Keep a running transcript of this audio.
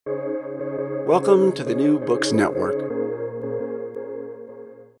Welcome to the New Books Network.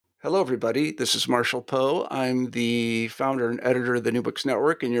 Hello, everybody. This is Marshall Poe. I'm the founder and editor of the New Books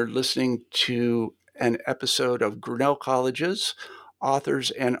Network, and you're listening to an episode of Grinnell College's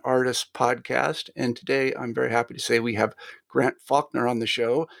Authors and Artists podcast. And today I'm very happy to say we have Grant Faulkner on the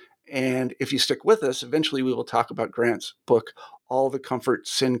show. And if you stick with us, eventually we will talk about Grant's book, All the Comfort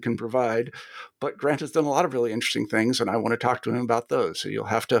Sin Can Provide. But Grant has done a lot of really interesting things, and I want to talk to him about those. So you'll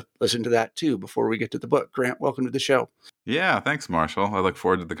have to listen to that too before we get to the book. Grant, welcome to the show. Yeah, thanks, Marshall. I look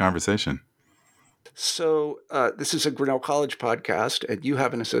forward to the conversation. So this is a Grinnell College podcast, and you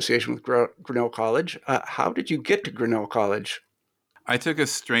have an association with Grinnell College. How did you get to Grinnell College? I took a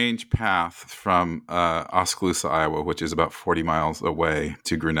strange path from Oskaloosa, Iowa, which is about 40 miles away,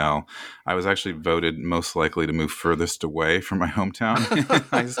 to Grinnell. I was actually voted most likely to move furthest away from my hometown in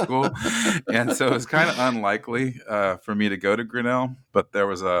high school. And so it was kind of unlikely for me to go to Grinnell. But there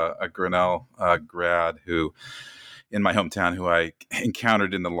was a Grinnell grad in my hometown who I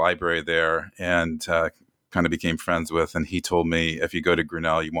encountered in the library there and kind of became friends with. And he told me, if you go to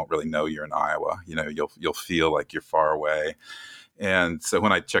Grinnell, you won't really know you're in Iowa. You know, you'll feel like you're far away. And so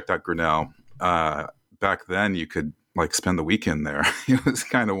when I checked out Grinnell, back then you could spend the weekend there. It was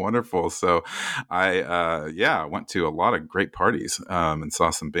kind of wonderful. So I went to a lot of great parties and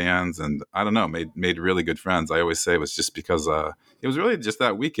saw some bands, and I don't know, made really good friends. I always say it was just because it was really just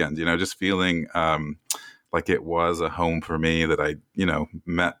that weekend, just feeling like it was a home for me, that I,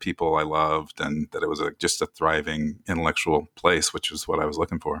 met people I loved, and that it was just a thriving intellectual place, which was what I was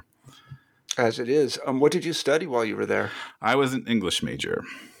looking for. As it is. What did you study while you were there? I was an English major.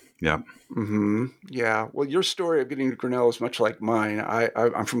 Yeah. Mm-hmm. Yeah. Well, your story of getting to Grinnell is much like mine.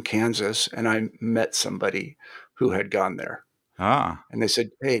 I'm from Kansas, and I met somebody who had gone there. And they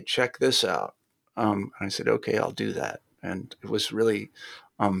said, "Hey, check this out." And I said, "Okay, I'll do that." And it was really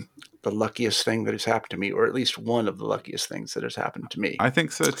the luckiest thing that has happened to me, or at least one of the luckiest things that has happened to me. I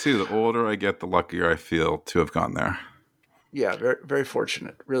think so too. The older I get, the luckier I feel to have gone there. Yeah, very, very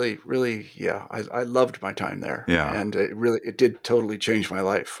fortunate. Really, really, yeah. I loved my time there. Yeah. And it did totally change my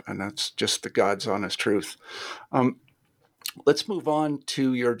life. And that's just the God's honest truth. Let's move on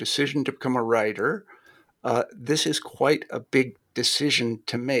to your decision to become a writer. This is quite a big decision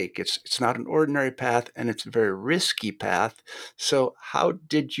to make. It's not an ordinary path, and it's a very risky path. So how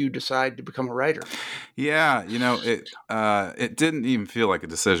did you decide to become a writer? Yeah, it didn't even feel like a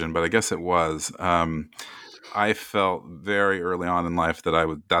decision, but I guess it was. I felt very early on in life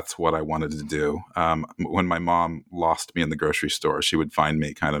that that's what I wanted to do. When my mom lost me in the grocery store, she would find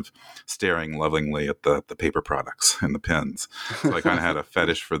me kind of staring lovingly at the paper products and the pens. So I kind of had a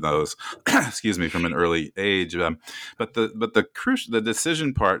fetish for those, excuse me, from an early age. But the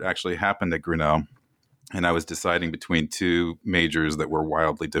decision part actually happened at Grinnell. And I was deciding between two majors that were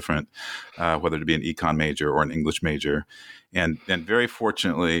wildly different, whether to be an econ major or an English major. And very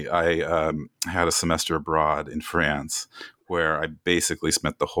fortunately, I had a semester abroad in France where I basically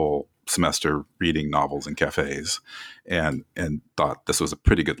spent the whole semester reading novels in cafes and thought this was a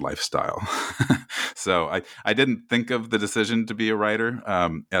pretty good lifestyle. So I didn't think of the decision to be a writer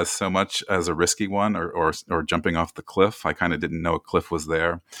as so much as a risky one or jumping off the cliff. I kind of didn't know a cliff was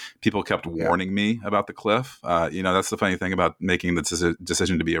there. People kept warning me about the cliff. That's the funny thing about making the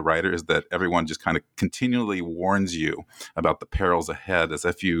decision to be a writer, is that everyone just kind of continually warns you about the perils ahead, as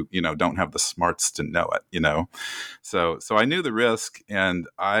if you don't have the smarts to know it, So I knew the risk, and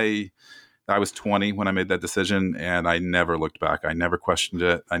I was 20 when I made that decision, and I never looked back. I never questioned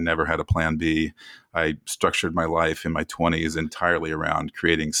it. I never had a plan B. I structured my life in my 20s entirely around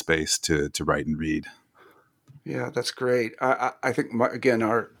creating space to write and read. Yeah, that's great. I think, again,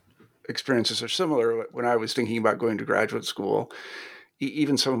 our experiences are similar. When I was thinking about going to graduate school,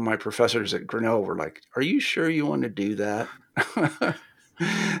 even some of my professors at Grinnell were like, "Are you sure you want to do that?"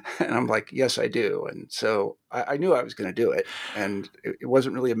 And I'm like, "Yes, I do." And so I knew I was going to do it. And it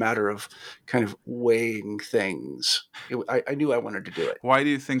wasn't really a matter of kind of weighing things. I knew I wanted to do it. Why do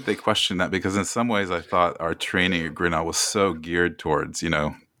you think they questioned that? Because in some ways I thought our training at Grinnell was so geared towards,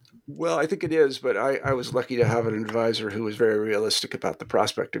 Well, I think it is, but I was lucky to have an advisor who was very realistic about the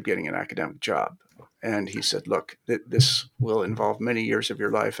prospect of getting an academic job. And he said, "Look, this will involve many years of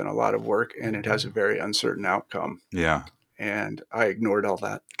your life and a lot of work, and it has a very uncertain outcome." Yeah. And I ignored all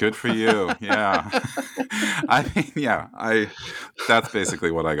that. Good for you. Yeah. That's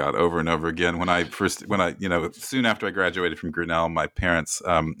basically what I got over and over again. Soon after I graduated from Grinnell, my parents,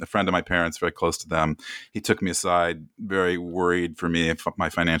 a friend of my parents, very close to them, he took me aside, very worried for me,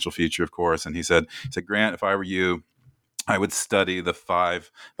 my financial future, of course. And he said, "Grant, if I were you, I would study the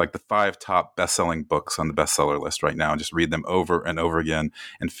five top best-selling books on the bestseller list right now and just read them over and over again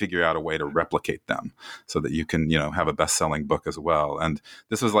and figure out a way to replicate them so that you can, have a best-selling book as well. And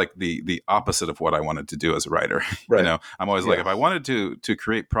this was like the opposite of what I wanted to do as a writer. Right. I'm always like, Yeah. if I wanted to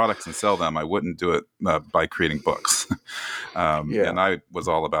create products and sell them, I wouldn't do it by creating books. Yeah. And I was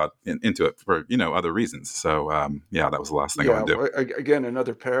all about into it for, other reasons. So, that was the last thing I Yeah. would do. Well, again,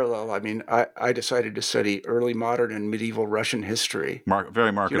 another parallel. I mean, I decided to study early modern and medieval Russian history. Very Do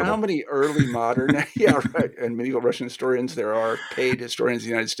you marketable. know how many early modern, yeah, right, and medieval Russian historians there are, paid historians in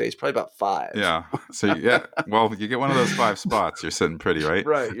the United States? Probably about 5. Yeah. So well, you get one of those 5 spots, you're sitting pretty, right?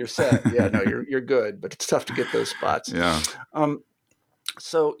 Right. You're set. Yeah. No, you're good, but it's tough to get those spots. Yeah.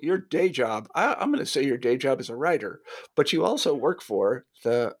 So your day job, I'm going to say your day job is a writer, but you also work for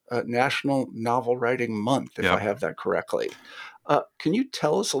the National Novel Writing Month, if I have that correctly. Can you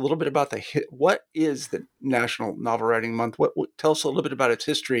tell us a little bit about what is the National Novel Writing Month? Tell us a little bit about its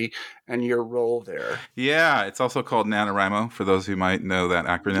history and your role there. Yeah, it's also called NaNoWriMo, for those who might know that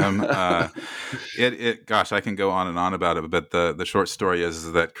acronym. Gosh, I can go on and on about it, but the short story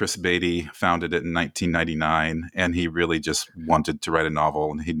is that Chris Beatty founded it in 1999, and he really just wanted to write a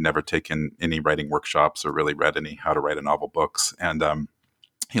novel, and he'd never taken any writing workshops or really read any how to write a novel books. And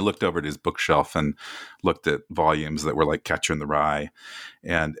he looked over at his bookshelf and looked at volumes that were like Catcher in the Rye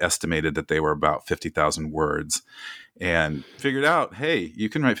and estimated that they were about 50,000 words and figured out, hey, you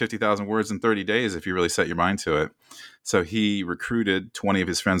can write 50,000 words in 30 days if you really set your mind to it. So he recruited 20 of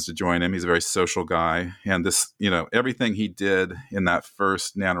his friends to join him. He's a very social guy. And this, everything he did in that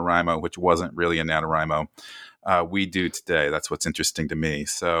first NaNoWriMo, which wasn't really a NaNoWriMo, we do today. That's what's interesting to me.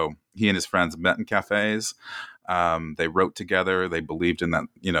 So he and his friends met in cafes. They wrote together. They believed in that,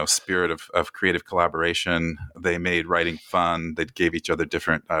 spirit of creative collaboration. They made writing fun. They gave each other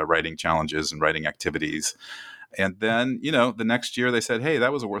different writing challenges and writing activities. And then, the next year they said, hey,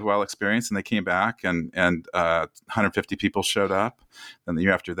 that was a worthwhile experience. And they came back and 150 people showed up. Then the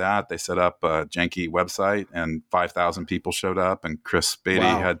year after that, they set up a janky website and 5,000 people showed up. And Chris Beatty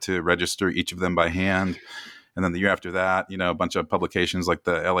had to register each of them by hand. And then the year after that, a bunch of publications like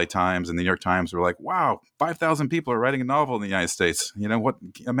the LA Times and the New York Times were like, wow, 5,000 people are writing a novel in the United States.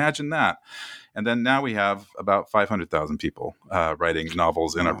 Imagine that. And then now we have about 500,000 people writing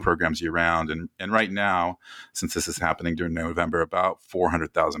novels in our programs year round. And right now, since this is happening during November, about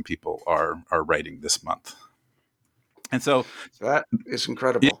 400,000 people are writing this month. And so that is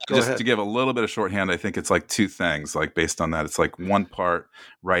incredible. Just to give a little bit of shorthand, I think it's like 2 things. Like based on that, it's like one part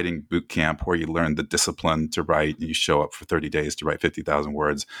writing boot camp where you learn the discipline to write and you show up for 30 days to write 50,000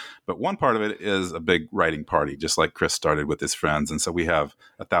 words. But one part of it is a big writing party, just like Chris started with his friends. And so we have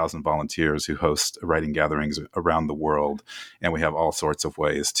 1,000 volunteers who host writing gatherings around the world. And we have all sorts of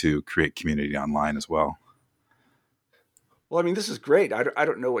ways to create community online as well. Well, I mean, this is great. I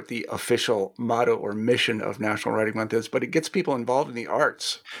don't know what the official motto or mission of National Writing Month is, but it gets people involved in the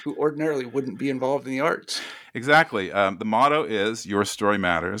arts who ordinarily wouldn't be involved in the arts. Exactly. The motto is Your Story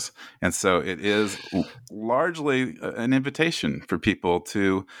Matters. And so it is largely an invitation for people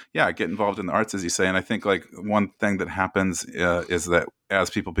to, get involved in the arts, as you say. And I think like one thing that happens is that as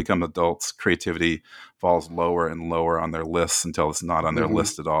people become adults, creativity falls lower and lower on their lists until it's not on their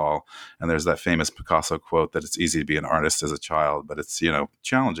list at all. And there's that famous Picasso quote that it's easy to be an artist as a child, but it's,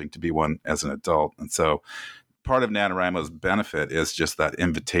 challenging to be one as an adult. And so part of NaNoWriMo's benefit is just that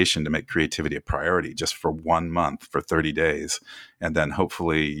invitation to make creativity a priority just for 1 month, for 30 days. And then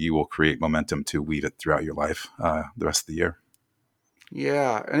hopefully you will create momentum to weave it throughout your life the rest of the year.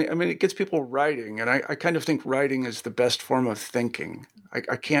 Yeah. And I mean, it gets people writing. And I kind of think writing is the best form of thinking.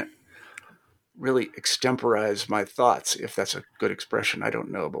 I can't really extemporize my thoughts, if that's a good expression. I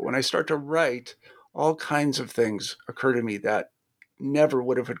don't know. But when I start to write, all kinds of things occur to me that never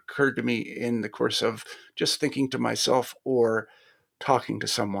would have occurred to me in the course of just thinking to myself or talking to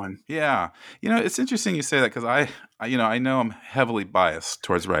someone. Yeah. It's interesting you say that because I know I'm heavily biased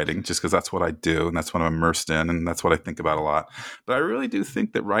towards writing just because that's what I do and that's what I'm immersed in and that's what I think about a lot. But I really do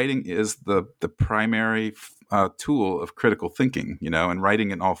think that writing is the primary tool of critical thinking, and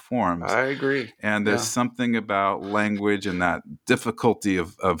writing in all forms. I agree. And there's something about language and that difficulty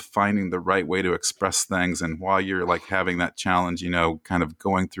of finding the right way to express things. And while you're like having that challenge, kind of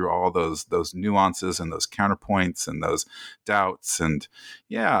going through all those nuances and those counterpoints and those doubts. And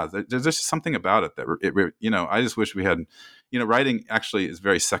there's just something about it that, I just wish we had, writing actually is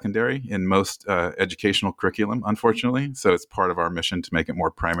very secondary in most educational curriculum, unfortunately. So it's part of our mission to make it more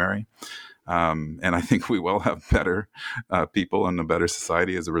primary. And I think we will have better people and a better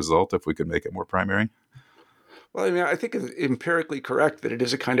society as a result if we could make it more primary. Well, I mean, I think it's empirically correct that it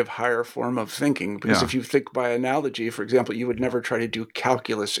is a kind of higher form of thinking, because Yeah. if you think by analogy, for example, you would never try to do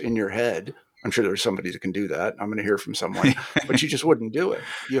calculus in your head. I'm sure there's somebody that can do that. I'm going to hear from someone, but you just wouldn't do it.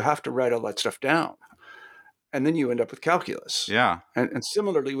 You have to write all that stuff down. And then you end up with calculus. Yeah. And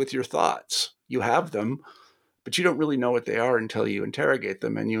similarly with your thoughts, you have them, but you don't really know what they are until you interrogate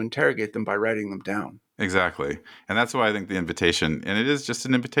them, and you interrogate them by writing them down. Exactly. And that's why I think the invitation, and it is just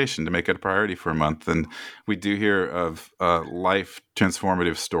an invitation to make it a priority for a month. And we do hear of life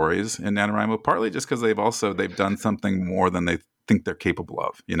transformative stories in NaNoWriMo, partly just because they've done something more than they think they're capable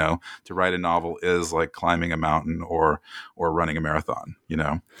of. To write a novel is like climbing a mountain or running a marathon,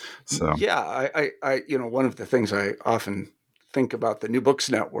 So Yeah, I one of the things I often think about the New Books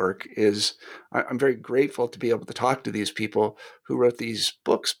Network is I'm very grateful to be able to talk to these people who wrote these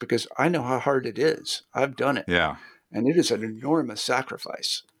books, because I know how hard it is. I've done it. yeah. And it is an enormous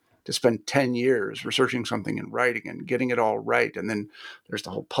sacrifice to spend 10 years researching something and writing and getting it all right. And then there's the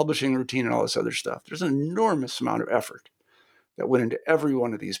whole publishing routine and all this other stuff. There's an enormous amount of effort that went into every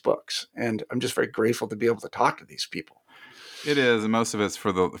one of these books. And I'm just very grateful to be able to talk to these people. It is, and most of it's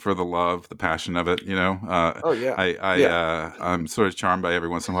for the love, the passion of it. Oh, yeah. I'm sort of charmed by every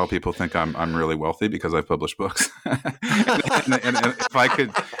once in a while people think I'm really wealthy because I've published books, and if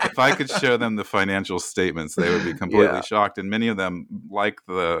I could show them the financial statements, they would be completely shocked. And many of them, like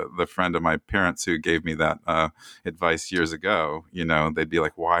the friend of my parents who gave me that advice years ago, they'd be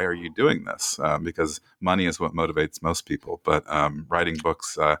like, "Why are you doing this?" Because money is what motivates most people. But writing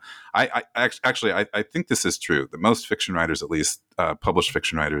books, I think this is true. That most fiction writers, at least published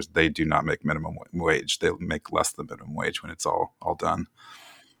fiction writers, they do not make minimum wage. They make less than minimum wage when it's all done.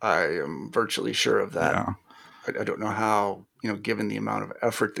 I am virtually sure of that. Yeah. I don't know how, given the amount of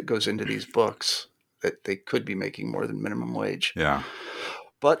effort that goes into these books, that they could be making more than minimum wage. Yeah.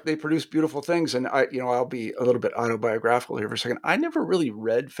 But they produce beautiful things. And I'll be a little bit autobiographical here for a second. I never really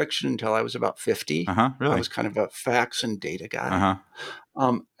read fiction until I was about 50. Really? I was kind of a facts and data guy.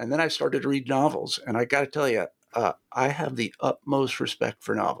 Uh-huh. And then I started to read novels. And I got to tell you, I have the utmost respect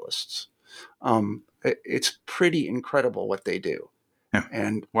for novelists. It's pretty incredible what they do. Yeah.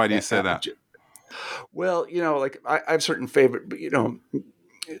 And why do you say that? Well, I have certain favorite,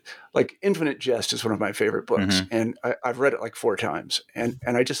 like Infinite Jest is one of my favorite books, and I've read it like 4 times, and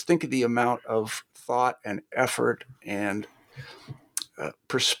I just think of the amount of thought and effort and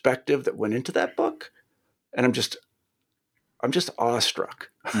perspective that went into that book, and I'm just awestruck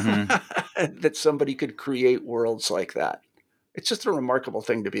that somebody could create worlds like that. It's just a remarkable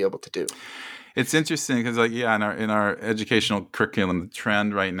thing to be able to do. It's interesting because, in our educational curriculum, the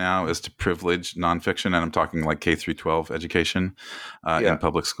trend right now is to privilege nonfiction, and I'm talking like K through 12 education in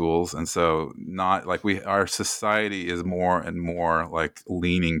public schools. And so, not like our society is more and more like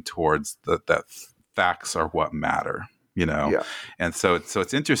leaning towards that facts are what matter, And so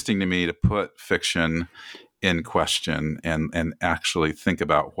it's interesting to me to put fiction in question and actually think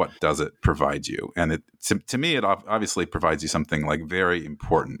about what does it provide you. And to me, it obviously provides you something like very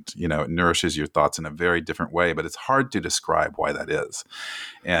important. It nourishes your thoughts in a very different way, but it's hard to describe why that is.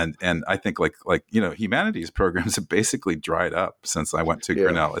 And I think like humanities programs have basically dried up since I went to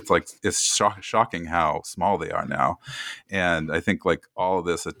Grinnell. It's shocking how small they are now. And I think like all of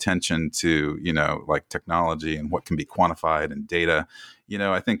this attention to, like technology and what can be quantified and data,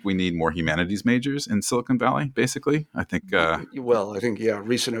 I think we need more humanities majors in Silicon Valley, basically. I think.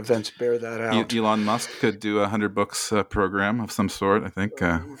 Recent events bear that out. Elon Musk could do a 100 books program of some sort, I think.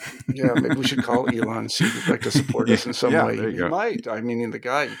 Maybe we should call Elon and see if he'd like to support us in some way. He might. I mean, the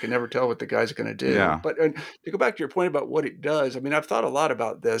guy, you can never tell what the guy's going to do. Yeah. But to go back to your point about what it does, I mean, I've thought a lot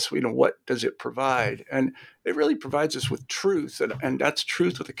about this. What does it provide? And it really provides us with truth, and that's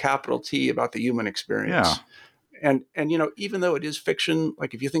truth with a capital T about the human experience. Yeah. And even though it is fiction,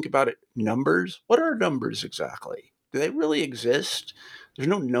 like if you think about it, numbers, what are numbers exactly? Do they really exist? There's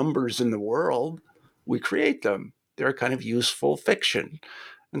no numbers in the world. We create them. They're kind of useful fiction.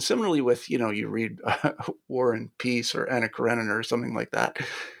 And similarly with, you read War and Peace or Anna Karenina or something like that,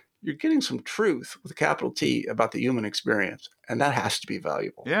 you're getting some truth with a capital T about the human experience. And that has to be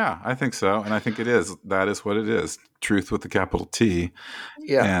valuable. Yeah, I think so. And I think it is. That is what it is. Truth with the capital T.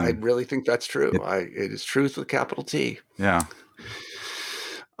 Yeah, I really think that's true. It is truth with a capital T. Yeah.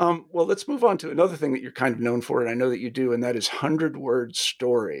 Well, let's move on to another thing that you're kind of known for, and I know that you do, and that is 100-word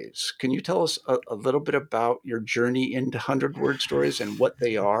stories. Can you tell us a little bit about your journey into 100-word stories and what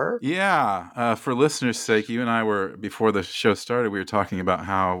they are? Yeah, for listeners' sake, you and I were, before the show started, we were talking about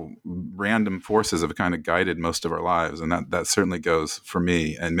how random forces have kind of guided most of our lives, and that certainly goes for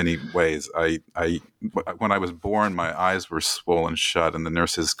me in many ways. When I was born, my eyes were swollen shut, and the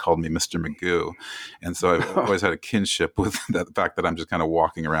nurses called me Mr. Magoo, and so I've always had a kinship with the fact that I'm just kind of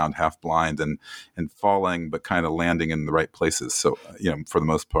walking around half blind and falling, but kind of landing in the right places. So, for the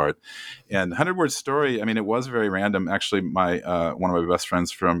most part. And 100-word story, I mean, it was very random. Actually, my one of my best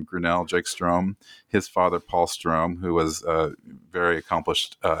friends from Grinnell, Jake Strom, his father, Paul Strom, who was a very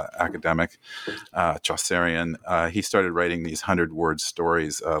accomplished academic, Chaucerian, he started writing these 100-word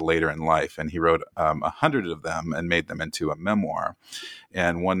stories later in life, and he wrote 100 of them and made them into a memoir.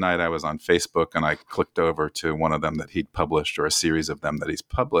 And one night I was on Facebook and I clicked over to one of them that he'd published, or a series of them that he's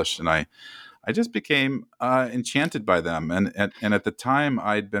published, and I just became enchanted by them. And at the time,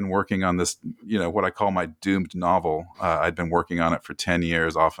 I'd been working on this, what I call my doomed novel. I'd been working on it for 10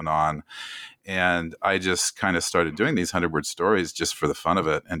 years off and on. And I just kind of started doing these 100-word stories just for the fun of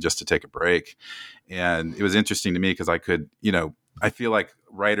it and just to take a break. And it was interesting to me because I could, I feel like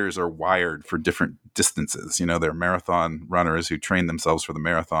writers are wired for different distances. They're marathon runners who train themselves for the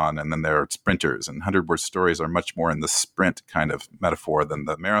marathon, and then they're sprinters. And 100-word stories are much more in the sprint kind of metaphor than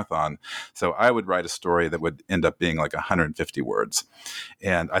the marathon. So I would write a story that would end up being like 150 words.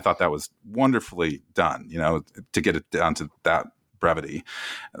 And I thought that was wonderfully done, to get it down to that brevity.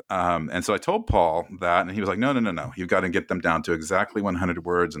 And so I told Paul that, and he was like, no. You've got to get them down to exactly 100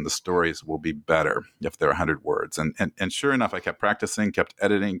 words, and the stories will be better if they're 100 words. And sure enough, I kept practicing, kept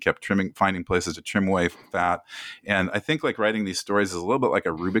editing, kept trimming, finding places to trim away fat. And I think like writing these stories is a little bit like a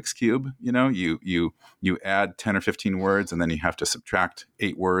Rubik's Cube. You add 10 or 15 words, and then you have to subtract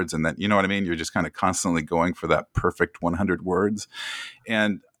 8 words. And then, you know what I mean? You're just kind of constantly going for that perfect 100 words.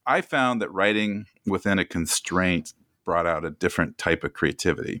 And I found that writing within a constraint brought out a different type of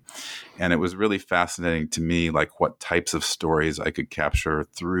creativity. And it was really fascinating to me, like what types of stories I could capture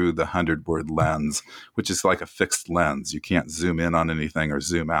through the 100-word lens, which is like a fixed lens. You can't zoom in on anything or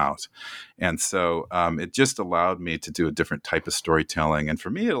zoom out. And so it just allowed me to do a different type of storytelling. And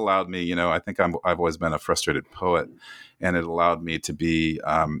for me, it allowed me, I think I've always been a frustrated poet, and it allowed me to be,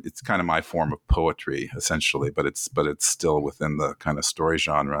 it's kind of my form of poetry essentially, but it's still within the kind of story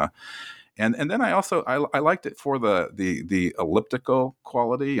genre. And then I liked it for the elliptical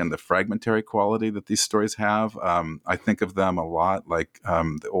quality and the fragmentary quality that these stories have. I think of them a lot like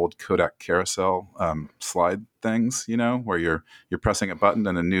the old Kodak carousel slide things, where you're pressing a button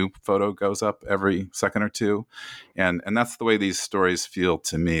and a new photo goes up every second or two, and that's the way these stories feel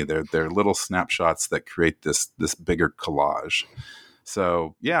to me. They're little snapshots that create this bigger collage.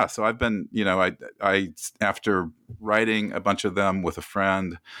 So yeah, so I've been, I after writing a bunch of them with a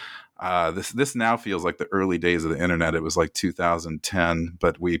friend. This now feels like the early days of the internet. It was like 2010,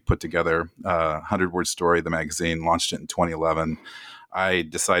 but we put together a 100-word story, the magazine, launched it in 2011. I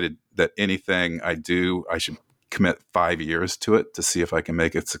decided that anything I do, I should commit 5 years to it to see if I can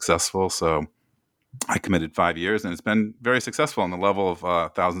make it successful. So I committed 5 years, and it's been very successful on the level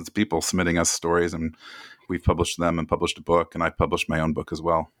of thousands of people submitting us stories, and we've published them and published a book, and I published my own book as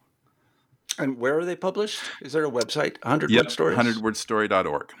well. And where are they published? Is there a website? 100-word Yep, stories?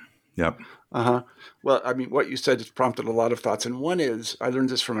 100wordstory.org. Yep. Uh-huh. Well, I mean, what you said has prompted a lot of thoughts. And one is, I learned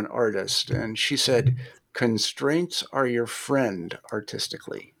this from an artist, and she said, constraints are your friend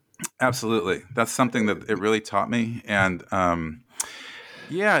artistically. Absolutely. That's something that it really taught me. And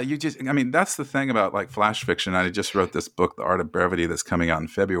that's the thing about like flash fiction. I just wrote this book, The Art of Brevity, that's coming out in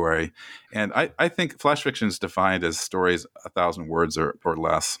February. And I think flash fiction is defined as stories 1,000 words or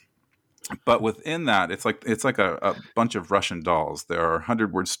less. But within that, it's like a bunch of Russian dolls. There are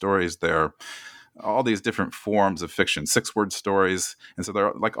 100-word stories. There are all these different forms of fiction, 6-word stories. And so there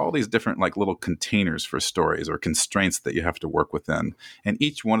are like all these different like little containers for stories or constraints that you have to work within. And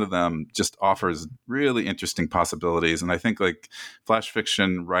each one of them just offers really interesting possibilities. And I think like flash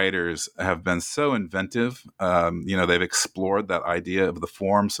fiction writers have been so inventive. They've explored that idea of the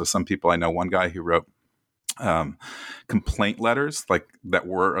form. So some people, I know one guy who wrote complaint letters like that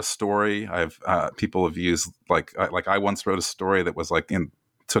were a story. People have used like I once wrote a story that was like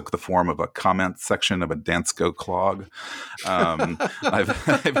took the form of a comment section of a Dansko clog. I've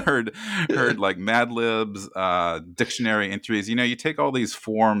heard like Mad Libs, dictionary entries. You take all these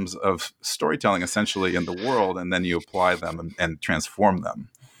forms of storytelling essentially in the world, and then you apply them and transform them.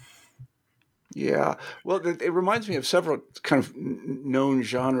 Yeah. Well, it reminds me of several kind of known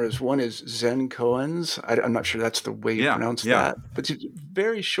genres. One is Zen koans. I'm not sure that's the way you Yeah, pronounce yeah, that, but it's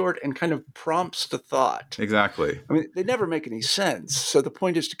very short and kind of prompts to thought. exactly. I mean, they never make any sense. So the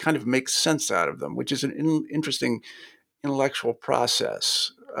point is to kind of make sense out of them, which is an interesting intellectual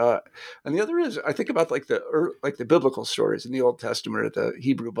process. And the other is, I think about like the biblical stories in the Old Testament or the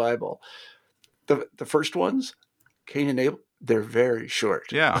Hebrew Bible. The first ones, Cain and Abel, they're very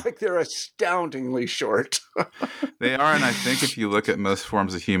short. Yeah. Like they're astoundingly short. They are, and I think if you look at most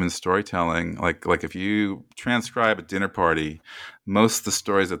forms of human storytelling, like if you transcribe a dinner party, most of the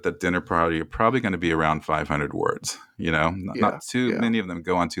stories at that dinner party are probably going to be around 500 words. Not, Yeah, not too yeah, many of them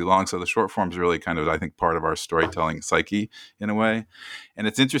go on too long. So the short form's really kind of, I think, part of our storytelling psyche in a way. And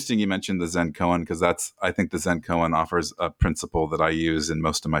it's interesting you mentioned the Zen koan, because I think the Zen koan offers a principle that I use in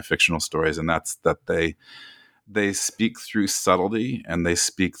most of my fictional stories, and that's that they speak through subtlety, and they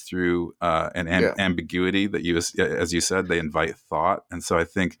speak through yeah, ambiguity that as you said, they invite thought. And so I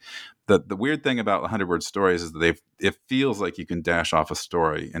think that the weird thing about 100-word stories is that it feels like you can dash off a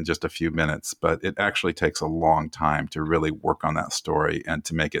story in just a few minutes, but it actually takes a long time to really work on that story and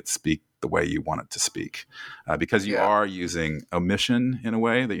to make it speak the way you want it to speak, because you yeah. are using omission in a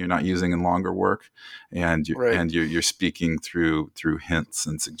way that you're not using in longer work, and Right, you're speaking through hints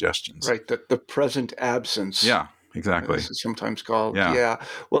and suggestions. right. The present absence, Yeah, exactly. this is sometimes called. Yeah, Yeah.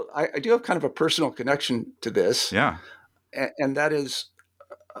 Well, I do have kind of a personal connection to this, yeah. and that is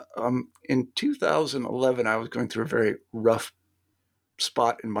in 2011, I was going through a very rough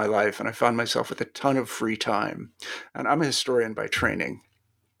spot in my life, and I found myself with a ton of free time. And I'm a historian by training,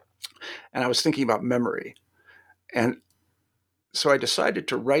 and I was thinking about memory. And so I decided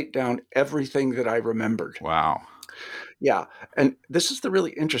to write down everything that I remembered. Wow. Yeah. And this is the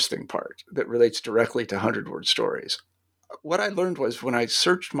really interesting part that relates directly to 100-word stories. What I learned was when I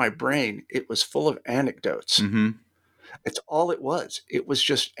searched my brain, it was full of anecdotes. Mm-hmm. It's all it was. It was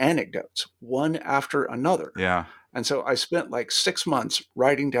just anecdotes, one after another. Yeah. And so I spent like 6 months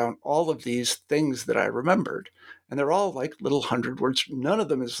writing down all of these things that I remembered. And they're all like little 100 words. None of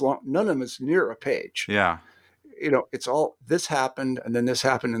them is long, none of them is near a page. Yeah. It's all this happened, and then this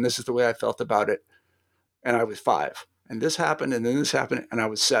happened, and this is the way I felt about it. And I was 5. And this happened, and then this happened, and I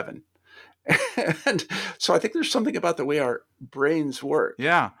was 7. And so I think there's something about the way our brains work.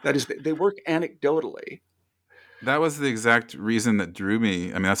 Yeah. That is, they work anecdotally. That was the exact reason that drew me.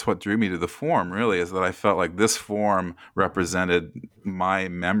 I mean, that's what drew me to the form, really, is that I felt like this form represented my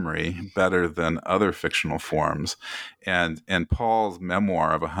memory better than other fictional forms. And Paul's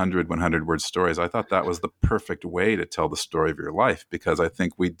memoir of 100-word stories, I thought that was the perfect way to tell the story of your life, because I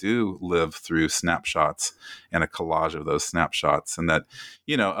think we do live through snapshots and a collage of those snapshots. And that,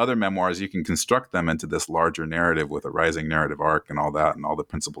 other memoirs, you can construct them into this larger narrative with a rising narrative arc and all that and all the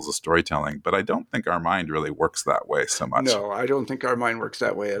principles of storytelling. But I don't think our mind really works that way so much. No, I don't think our mind works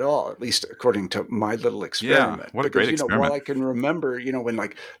that way at all, at least according to my little experiment. Yeah, what a great experiment. While I can remember, when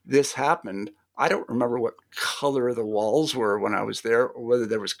like this happened, I don't remember what color the walls were when I was there, or whether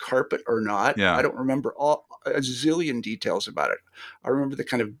there was carpet or not. Yeah. I don't remember a zillion details about it. I remember the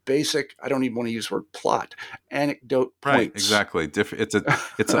kind of basic, I don't even want to use the word plot, anecdote points. Right, exactly. It's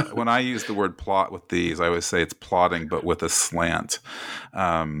a when I use the word plot with these, I always say it's plotting, but with a slant.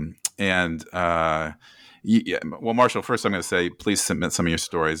 Yeah. Well, Marshall, first I'm going to say, please submit some of your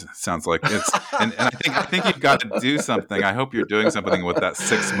stories. It sounds like it's, and I think you've got to do something. I hope you're doing something with that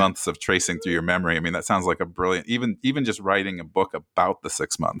 6 months of tracing through your memory. I mean, that sounds like a brilliant, even just writing a book about the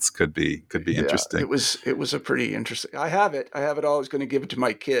 6 months could be interesting. It was a pretty interesting. I have it all. I was going to give it to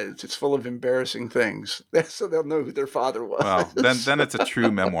my kids. It's full of embarrassing things, so they'll know who their father was. Well, then it's a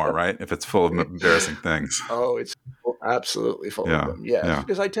true memoir, right? If it's full of embarrassing things. Oh, it's absolutely full of them. Yes.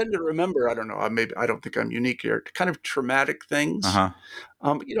 Because I tend to remember, I don't know, I don't think I'm unique here, kind of traumatic things. Uh-huh. I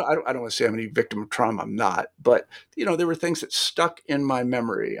don't want to say I'm any victim of trauma. I'm not, but there were things that stuck in my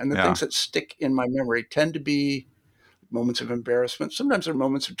memory, and the things that stick in my memory tend to be moments of embarrassment. Sometimes they're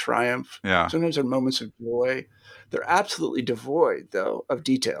moments of triumph. Yeah. Sometimes they're moments of joy. They're absolutely devoid, though, of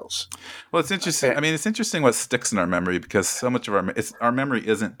details. Well, it's interesting. I mean, it's interesting what sticks in our memory, because so much of our memory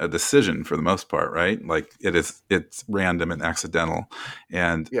isn't a decision for the most part, right? Like it's random and accidental,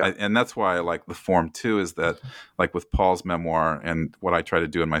 and that's why I like the form too. Is that, like with Paul's memoir and what I try to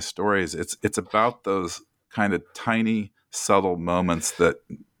do in my stories, it's about those kind of tiny, subtle moments that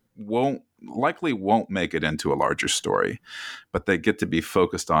likely won't make it into a larger story, but they get to be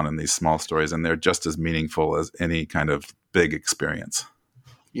focused on in these small stories, and they're just as meaningful as any kind of big experience.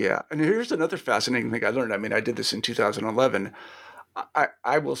 Yeah. And here's another fascinating thing I learned. I mean, I did this in 2011.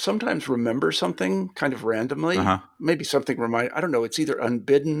 I will sometimes remember something kind of randomly, Uh-huh. maybe something I don't know, it's either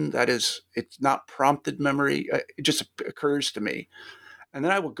unbidden, that is, it's not prompted memory, it just occurs to me. And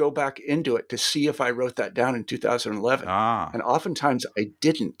then I will go back into it to see if I wrote that down in 2011. Ah, And oftentimes I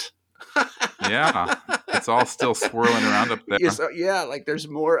didn't. yeah. It's all still swirling around up there. Yeah, like there's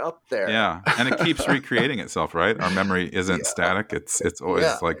more up there. Yeah, and it keeps recreating itself, right? Our memory isn't Yeah, static. It's yeah,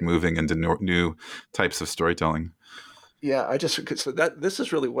 always like moving into new types of storytelling. yeah. So this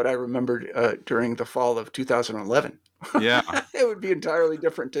is really what I remembered during the fall of 2011. Yeah, It would be entirely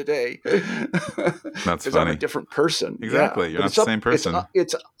different today that's because I'm a funny. different person. Yeah, Exactly. You're but not the same person.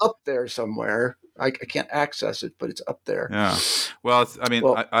 it's up there somewhere. I can't access it, but it's up there. Yeah. Well, I mean,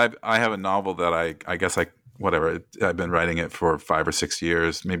 Well, I have a novel that I guess whatever, I've been writing it for 5 or 6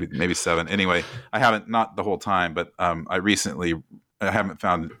 years, maybe 7. Anyway, I haven't, not the whole time, but I haven't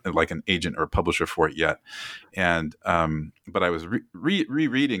found like an agent or a publisher for it yet. And but I was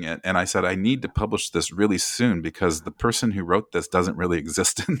rereading it, and I said I need to publish this really soon because the person who wrote this doesn't really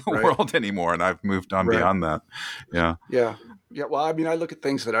exist in the right, world anymore, and I've moved on right. beyond that. Yeah. Yeah. Yeah. Well, I mean, I look at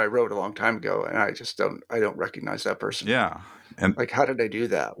things that I wrote a long time ago and I don't recognize that person. Yeah. And Like, how did I do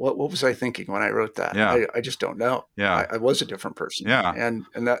that? What was I thinking when I wrote that? yeah. I just don't know. Yeah. I was a different person. Yeah. And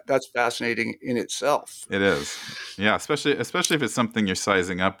that's fascinating in itself. It is. Yeah, especially if it's something you're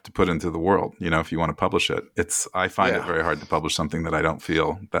sizing up to put into the world, if you want to publish it. I find it very hard to publish something that I don't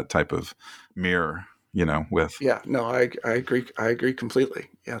feel that type of mirror, with. Yeah, no, I agree. I agree completely.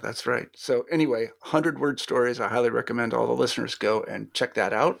 Yeah, that's right. So anyway, 100-word stories. I highly recommend all the listeners go and check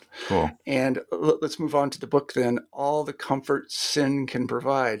that out. Cool. And let's move on to the book then. All the Comfort Sin Can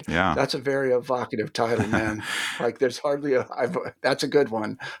Provide. Yeah. That's a very evocative title, man. Like there's hardly that's a good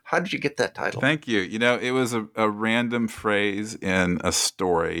one. How did you get that title? Thank you. It was a random phrase in a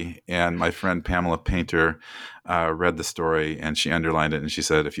story, and my friend Pamela Painter read the story and she underlined it, and she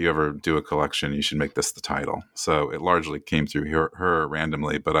said, if you ever do a collection, you should make this the title. So it largely came through her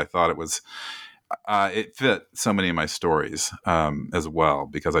randomly, but I thought it fit so many of my stories as well,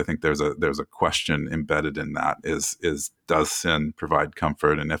 because I think there's a question embedded in that is does sin provide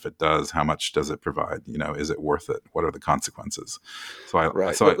comfort, and if it does, how much does it provide? Is it worth it? What are the consequences? So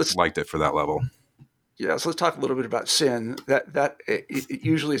I liked it for that level. Yeah, so let's talk a little bit about sin. That it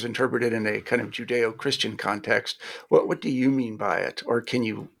usually is interpreted in a kind of Judeo-Christian context. What do you mean by it, or can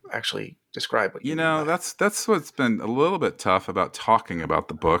you actually describe what you mean by it? That's what's been a little bit tough about talking about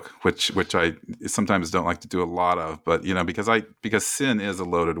the book, which I sometimes don't like to do a lot of. But because sin is a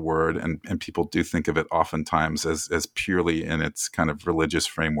loaded word, and people do think of it oftentimes as purely in its kind of religious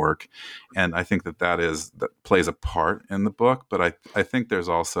framework, and I think that plays a part in the book. But I think there's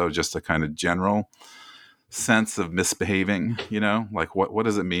also just a kind of general sense of misbehaving, like what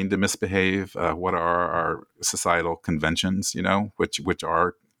does it mean to misbehave? What are our societal conventions, which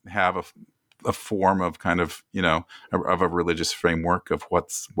have a form of kind of, of a religious framework of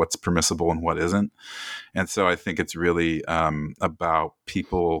what's permissible and what isn't. And so I think it's really about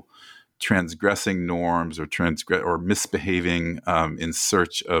people transgressing norms or misbehaving in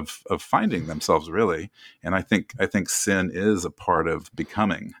search of finding themselves, really. And I think sin is a part of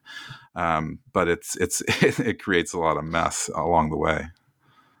becoming. But it creates a lot of mess along the way.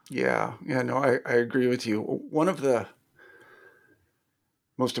 Yeah, no, I agree with you. One of the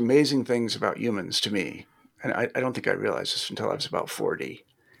most amazing things about humans to me, and I don't think I realized this until I was about 40,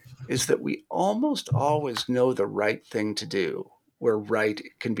 is that we almost always know the right thing to do, where right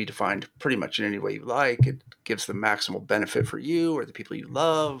can be defined pretty much in any way you like. It gives the maximal benefit for you or the people you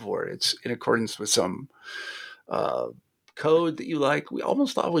love, or it's in accordance with some code that you like. We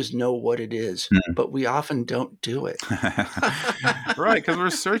almost always know what it is, but we often don't do it. Right, because we're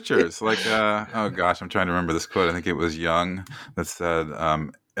searchers. Like, oh gosh, I'm trying to remember this quote. I think it was Jung that said,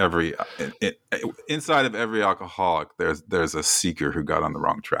 inside of every alcoholic, there's a seeker who got on the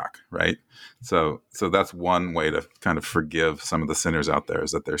wrong track, right? So that's one way to kind of forgive some of the sinners out there,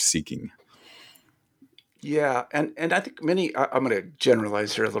 is that they're seeking. Yeah, and I think I'm going to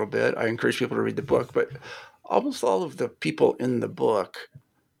generalize here a little bit. I encourage people to read the book, but almost all of the people in the book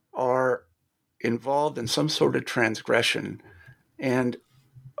are involved in some sort of transgression and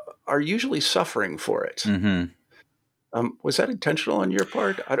are usually suffering for it. Mm-hmm. Was that intentional on your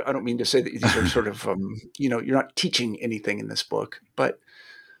part? I don't mean to say that these are sort of, you're not teaching anything in this book, but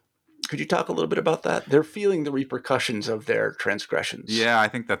could you talk a little bit about that? They're feeling the repercussions of their transgressions. Yeah, I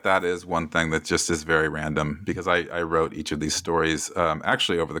think that is one thing that just is very random, because I wrote each of these stories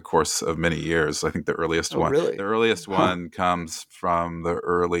actually over the course of many years. I think the earliest one, really? one comes from the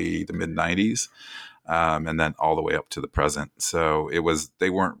early to mid 90s. and then all the way up to the present. So they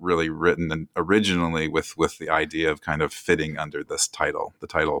weren't really written originally with the idea of kind of fitting under this title. The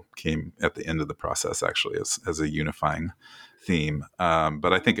title came at the end of the process, actually, as a unifying theme.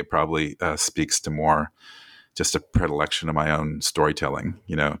 But I think it probably speaks to more just a predilection of my own storytelling,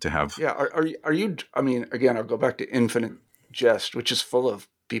 to have. Yeah. Are you, I mean, again, I'll go back to Infinite Jest, which is full of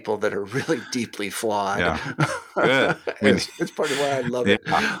people that are really deeply flawed. Yeah. Good. It's part of why I love it.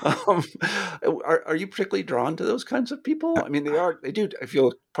 Are you particularly drawn to those kinds of people? I mean, they do, I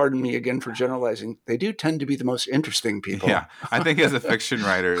feel, pardon me again for generalizing, they do tend to be the most interesting people. Yeah. I think as a fiction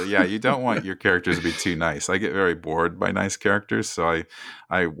writer, you don't want your characters to be too nice. I get very bored by nice characters. So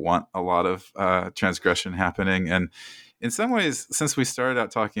I want a lot of transgression happening. And in some ways, since we started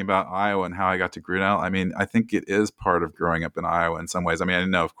out talking about Iowa and how I got to Grinnell, I mean, I think it is part of growing up in Iowa in some ways. I mean, I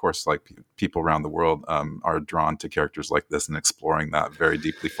know, of course, like people around the world are drawn to characters like this and exploring that very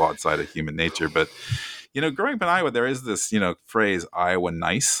deeply flawed side of human nature. But, growing up in Iowa, there is this, phrase, Iowa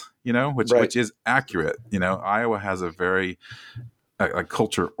nice, which is accurate. Iowa has a very a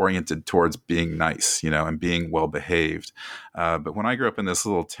culture oriented towards being nice, and being well behaved. But when I grew up in this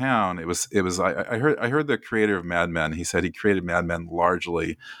little town, it was. I heard the creator of Mad Men. He said he created Mad Men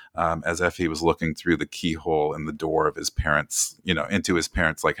largely as if he was looking through the keyhole in the door of his parents, into his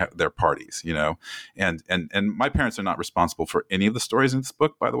parents, like their parties, And my parents are not responsible for any of the stories in this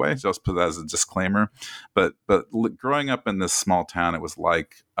book, by the way. So I'll put that as a disclaimer. But growing up in this small town, it was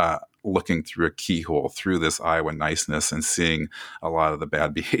like looking through a keyhole through this Iowa niceness and seeing a lot of the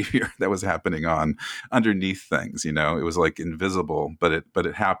bad behavior that was happening on underneath things. It was like invisible, but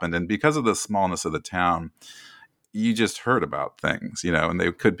it happened. And because of the smallness of the town, you just heard about things, and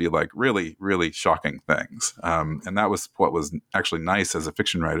they could be like really, really shocking things. And that was what was actually nice as a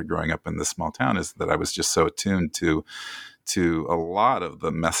fiction writer growing up in this small town, is that I was just so attuned to a lot of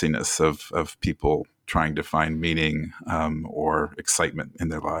the messiness of people trying to find meaning or excitement in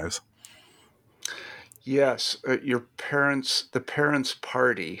their lives. Yes, the parents'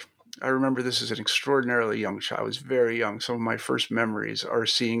 party. I remember this as an extraordinarily young child. I was very young. Some of my first memories are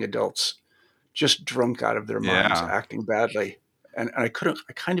seeing adults just drunk out of their minds, acting badly, and I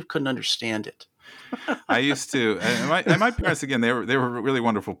kind of couldn't understand it. I used to, and my parents, again, they were really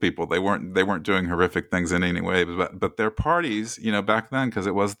wonderful people. They weren't doing horrific things in any way, but their parties, back then, because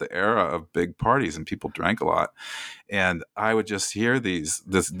it was the era of big parties and people drank a lot, and I would just hear these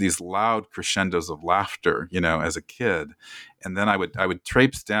loud crescendos of laughter, as a kid. And then I would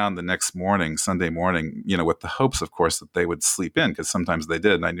traipse down the next morning, Sunday morning, with the hopes, of course, that they would sleep in, because sometimes they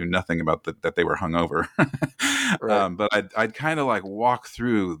did, and I knew nothing about that they were hungover. Right. But I'd kind of like walk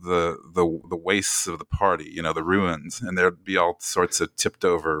through the wastes of the party, the ruins, and there'd be all sorts of tipped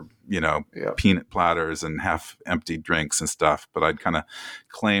over, peanut platters and half empty drinks and stuff. But I'd kind of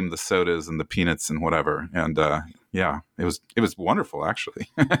claim the sodas and the peanuts and whatever, and it was wonderful, actually.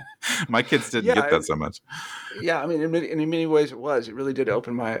 My kids didn't get that so much. Yeah, I mean, in many ways, it really did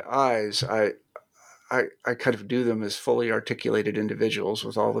open my eyes. I kind of do them as fully articulated individuals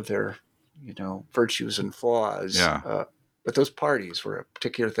with all of their, virtues and flaws. Yeah. But those parties were a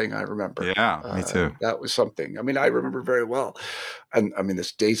particular thing I remember. Yeah, me too. That was something. I mean, I remember very well. And I mean,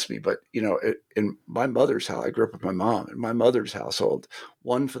 this dates me, but, in my mother's house, I grew up with my mom. In my mother's household,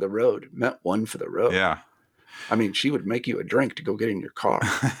 one for the road meant one for the road. Yeah. I mean, she would make you a drink to go get in your car.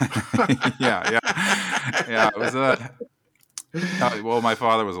 Yeah. It was well, my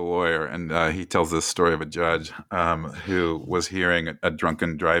father was a lawyer, and he tells this story of a judge who was hearing a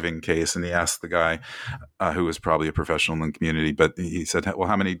drunken driving case, and he asked the guy, who was probably a professional in the community, but he said, "Well,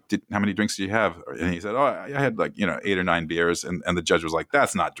 how many drinks do you have?" And he said, "Oh, I had 8 or 9 beers," and the judge was like,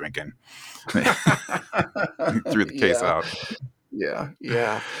 "That's not drinking." He threw the case out.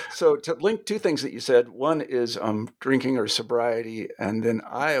 Yeah. So to link two things that you said, one is drinking or sobriety, and then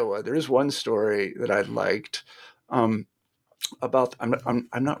Iowa. There is one story that I liked about. I'm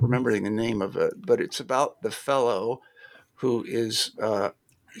not remembering the name of it, but it's about the fellow who is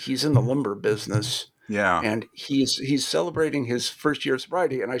he's in the lumber business. Yeah. And he's celebrating his first year of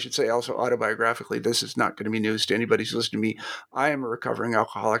sobriety. And I should say also autobiographically, this is not going to be news to anybody who's listening to me. I am a recovering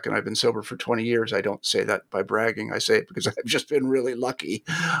alcoholic and I've been sober for 20 years. I don't say that by bragging. I say it because I've just been really lucky.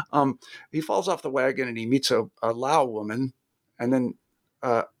 He falls off the wagon and he meets a Lao woman. And then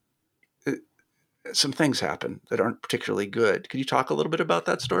some things happen that aren't particularly good. Could you talk a little bit about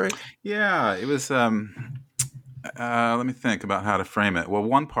that story? Yeah, it was... let me think about how to frame it. Well,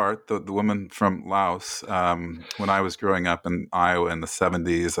 one part, the woman from Laos, when I was growing up in Iowa in the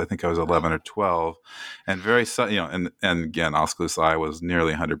 70s, I think I was 11 or 12, and very, and again, Oskaloosa, Iowa was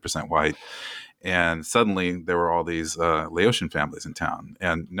nearly 100% white. And suddenly there were all these Laotian families in town,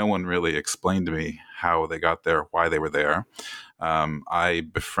 and no one really explained to me how they got there, why they were there. I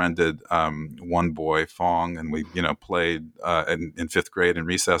befriended one boy, Fong, and we, played in fifth grade in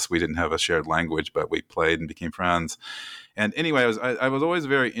recess. We didn't have a shared language, but we played and became friends. And anyway, I was always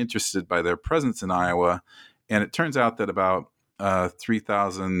very interested by their presence in Iowa. And it turns out that about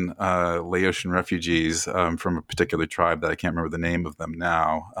 3,000 Laotian refugees from a particular tribe that I can't remember the name of them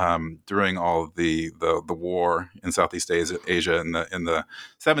now. During all of the war in Southeast Asia in the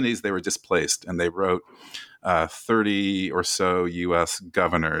 70s, they were displaced, and they wrote 30 or so U.S.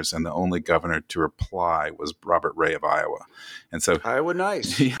 governors, and the only governor to reply was Robert Ray of Iowa. And so Iowa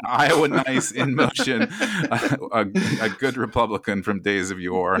nice. Iowa nice in motion, a good Republican from days of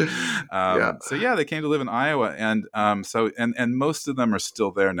yore. So they came to live in Iowa, and and most of them are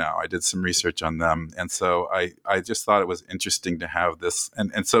still there now. I did some research on them, and so I just thought it was interesting to have this.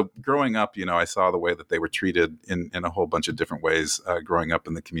 And so growing up, I saw the way that they were treated in a whole bunch of different ways growing up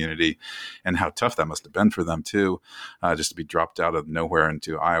in the community, and how tough that must have been for them too, just to be dropped out of nowhere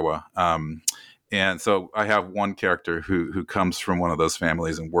into Iowa. And so I have one character who comes from one of those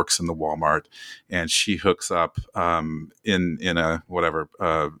families and works in the Walmart, and she hooks up in a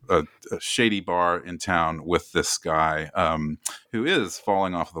shady bar in town with this guy who is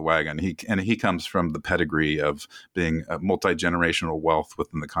falling off the wagon. He comes from the pedigree of being a multi-generational wealth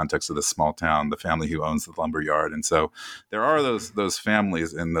within the context of this small town, the family who owns the lumber yard. And so there are those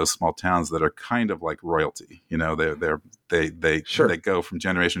families in those small towns that are kind of like royalty. They go from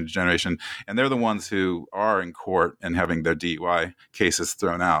generation to generation, and they're the ones who are in court and having their DUI cases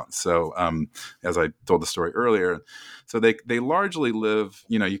thrown out. So as I told the story earlier, so they largely live,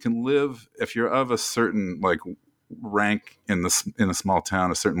 you can live, if you're of a certain rank in a small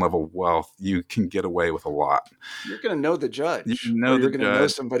town, a certain level of wealth, you can get away with a lot. You're going to know the judge. You're going to know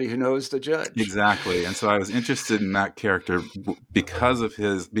somebody who knows the judge. Exactly. And so I was interested in that character because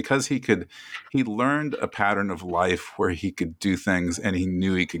he learned a pattern of life where he could do things and he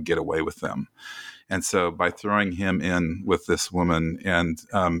knew he could get away with them. And so by throwing him in with this woman and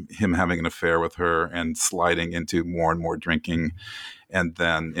him having an affair with her and sliding into more and more drinking, and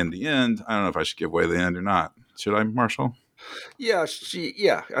then in the end, I don't know if I should give away the end or not. Should I, Marshall? Yeah,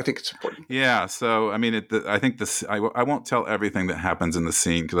 I think it's important. Yeah, so I mean, I think this. I won't tell everything that happens in the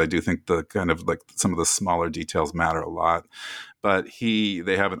scene because I do think the kind of some of the smaller details matter a lot. But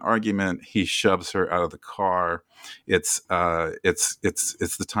they have an argument. He shoves her out of the car. It's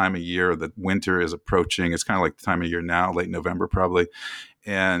the time of year that winter is approaching. It's kind of like the time of year now, late November probably.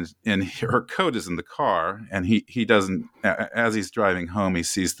 And her coat is in the car, and he doesn't, as he's driving home, he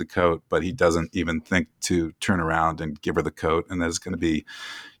sees the coat, but he doesn't even think to turn around and give her the coat. And there's going to be,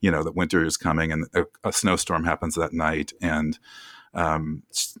 that winter is coming, and a snowstorm happens that night. And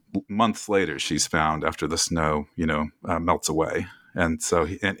months later, she's found after the snow, melts away. And so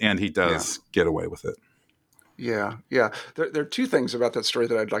he does get away with it. Yeah. There are two things about that story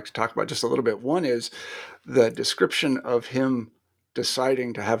that I'd like to talk about just a little bit. One is the description of him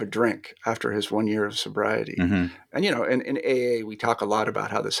deciding to have a drink after his 1 year of sobriety. Mm-hmm. And, in AA, we talk a lot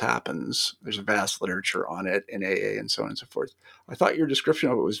about how this happens. There's a vast literature on it in AA and so on and so forth. I thought your description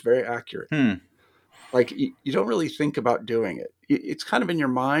of it was very accurate. Like, you don't really think about doing it. It's kind of in your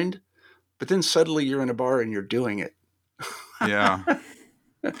mind, but then suddenly you're in a bar and you're doing it. Yeah.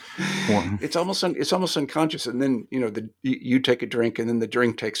 It's almost unconscious. And then, you take a drink and then the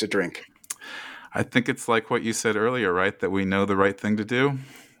drink takes a drink. I think it's like what you said earlier, right? That we know the right thing to do.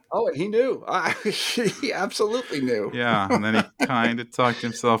 Oh, and he knew. He absolutely knew. Yeah, and then he kind of talked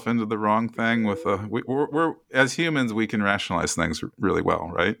himself into the wrong thing with we're as humans, we can rationalize things really well,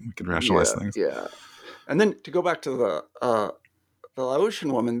 right? We can rationalize things. Yeah. And then to go back to the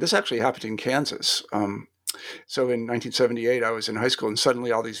Laotian woman, this actually happened in Kansas. So in 1978, I was in high school, and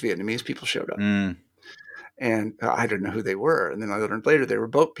suddenly all these Vietnamese people showed up. And I didn't know who they were. And then I learned later they were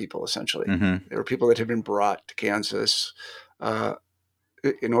boat people, essentially. Mm-hmm. They were people that had been brought to Kansas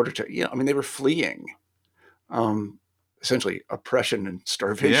in order to, they were fleeing, essentially oppression and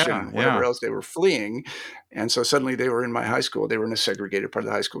starvation, whatever else they were fleeing. And so suddenly they were in my high school. They were in a segregated part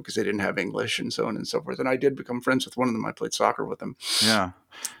of the high school because they didn't have English and so on and so forth. And I did become friends with one of them. I played soccer with them. Yeah.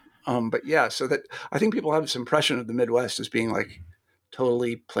 So that I think people have this impression of the Midwest as being like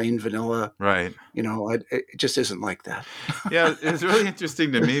totally plain vanilla. Right. It just isn't like that. Yeah, it's really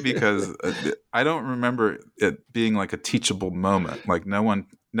interesting to me because I don't remember it being like a teachable moment. Like no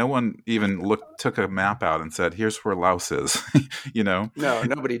one even took a map out and said, here's where Laos is, No,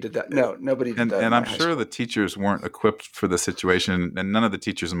 nobody did that. No, nobody did that. And I'm sure the teachers weren't equipped for the situation, and none of the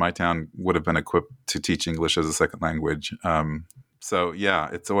teachers in my town would have been equipped to teach English as a second language. So yeah,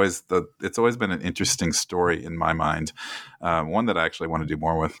 it's always been an interesting story in my mind, one that I actually want to do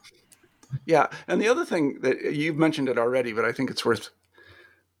more with. Yeah, and the other thing that you've mentioned it already, but I think it's worth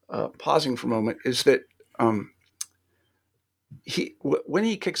pausing for a moment, is that when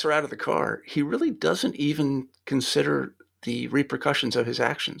he kicks her out of the car, he really doesn't even consider the repercussions of his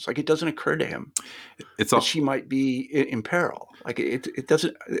actions. Like, it doesn't occur to him that she might be in peril. Like, it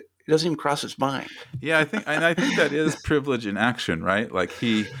doesn't even cross his mind. Yeah, I think that is privilege in action, right? Like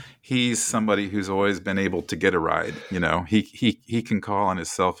he's somebody who's always been able to get a ride. You know, he can call on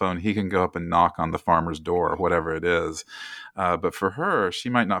his cell phone. He can go up and knock on the farmer's door, or whatever it is. But for her, she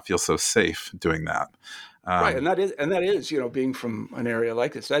might not feel so safe doing that. Right, and that is, being from an area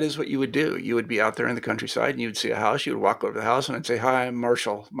like this, that is what you would do. You would be out there in the countryside, and you would see a house. You would walk over to the house, and I'd say, "Hi, I'm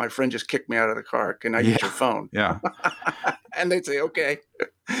Marshall. My friend just kicked me out of the car. Can I use your phone?" Yeah, and they'd say, "Okay,"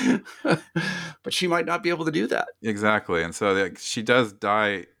 but she might not be able to do that. Exactly, and so she does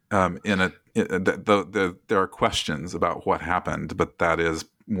die. There are questions about what happened, but that is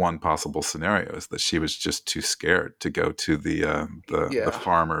one possible scenario, is that she was just too scared to go to the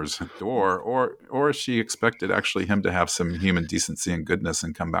farmer's door, or she expected actually him to have some human decency and goodness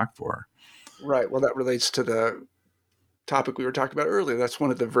and come back for her. Right. Well, that relates to the topic we were talking about earlier. That's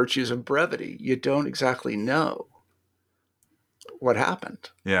one of the virtues of brevity. You don't exactly know what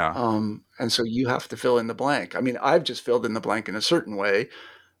happened. Yeah. And so you have to fill in the blank. I mean, I've just filled in the blank in a certain way.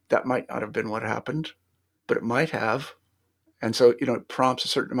 That might not have been what happened, but it might have. And so, it prompts a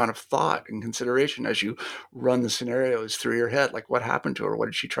certain amount of thought and consideration as you run the scenarios through your head. Like, what happened to her? What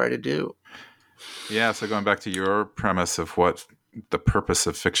did she try to do? Yeah. So going back to your premise of what the purpose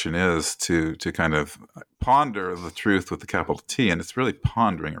of fiction is, to kind of ponder the truth with the capital T, and it's really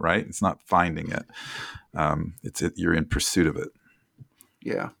pondering it, right? It's not finding it. You're in pursuit of it.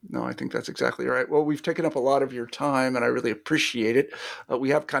 Yeah, no, I think that's exactly right. Well, we've taken up a lot of your time, and I really appreciate it.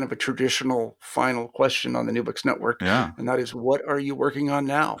 We have kind of a traditional final question on the New Books Network, and that is, what are you working on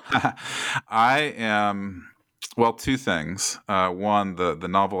now? I am, well, two things. One, the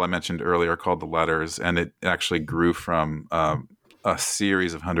novel I mentioned earlier called The Letters, and it actually grew from a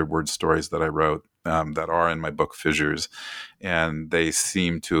series of 100-word stories that I wrote that are in my book Fissures, and they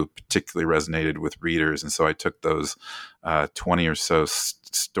seem to have particularly resonated with readers. And so I took those 20 or so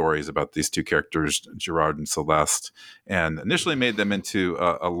stories about these two characters, Gerard and Celeste, and initially made them into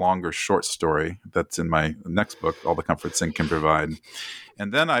a longer short story that's in my next book, All the Comfort Sin Can Provide.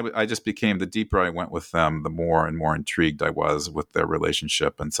 And then I just became, the deeper I went with them, the more and more intrigued I was with their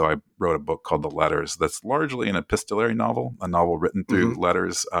relationship. And so I wrote a book called The Letters that's largely an epistolary novel, a novel written through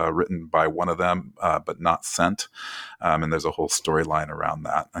letters written by one of them, but not sent. And there's a whole storyline around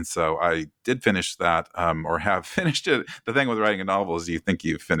that. And so I did finish that, or have finished it. The thing with writing a novel is you think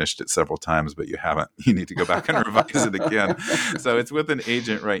you've finished it several times, but you haven't. You need to go back and revise it again. So it's with an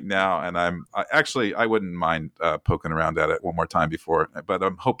agent right now. And I wouldn't mind poking around at it one more time before, but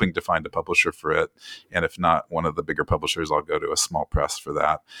I'm hoping to find a publisher for it. And if not one of the bigger publishers, I'll go to a small press for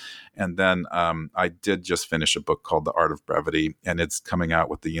that. And then I did just finish a book called The Art of Brevity, and it's coming out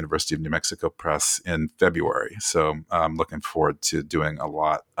with the University of New Mexico Press in February. So I'm looking forward to doing a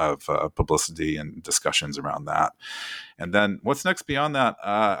lot of publicity and discussions around that. And then what's next beyond that?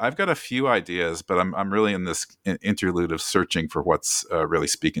 I've got a few ideas, but I'm really in this interlude of searching for what's really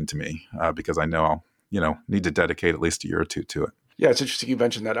speaking to me, because I know I'll need to dedicate at least a year or two to it. Yeah, it's interesting you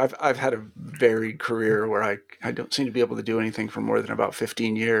mentioned that. I've had a varied career where I don't seem to be able to do anything for more than about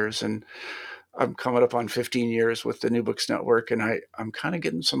 15 years. And I'm coming up on 15 years with the New Books Network, and I'm kind of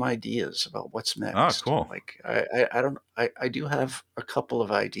getting some ideas about what's next. Oh, cool. Like I do have a couple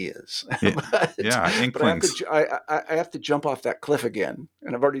of ideas. Inklings. But I have to jump off that cliff again,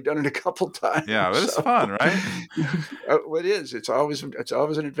 and I've already done it a couple times. Yeah, but it's fun, right? It is. It's always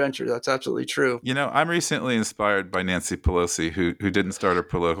an adventure. That's absolutely true. I'm recently inspired by Nancy Pelosi, who didn't start her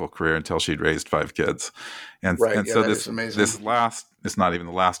political career until she'd raised 5 kids. And so this last, it's not even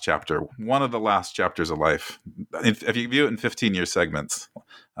the last chapter, one of the last chapters of life, if you view it in 15-year segments,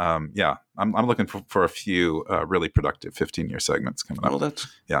 I'm looking for a few really productive 15-year segments coming up. Well, that's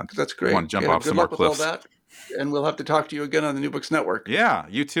great. I want to jump off some more cliffs. All that, and we'll have to talk to you again on the New Books Network. Yeah,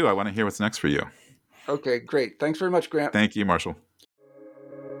 you too. I want to hear what's next for you. Okay, great. Thanks very much, Grant. Thank you, Marshall.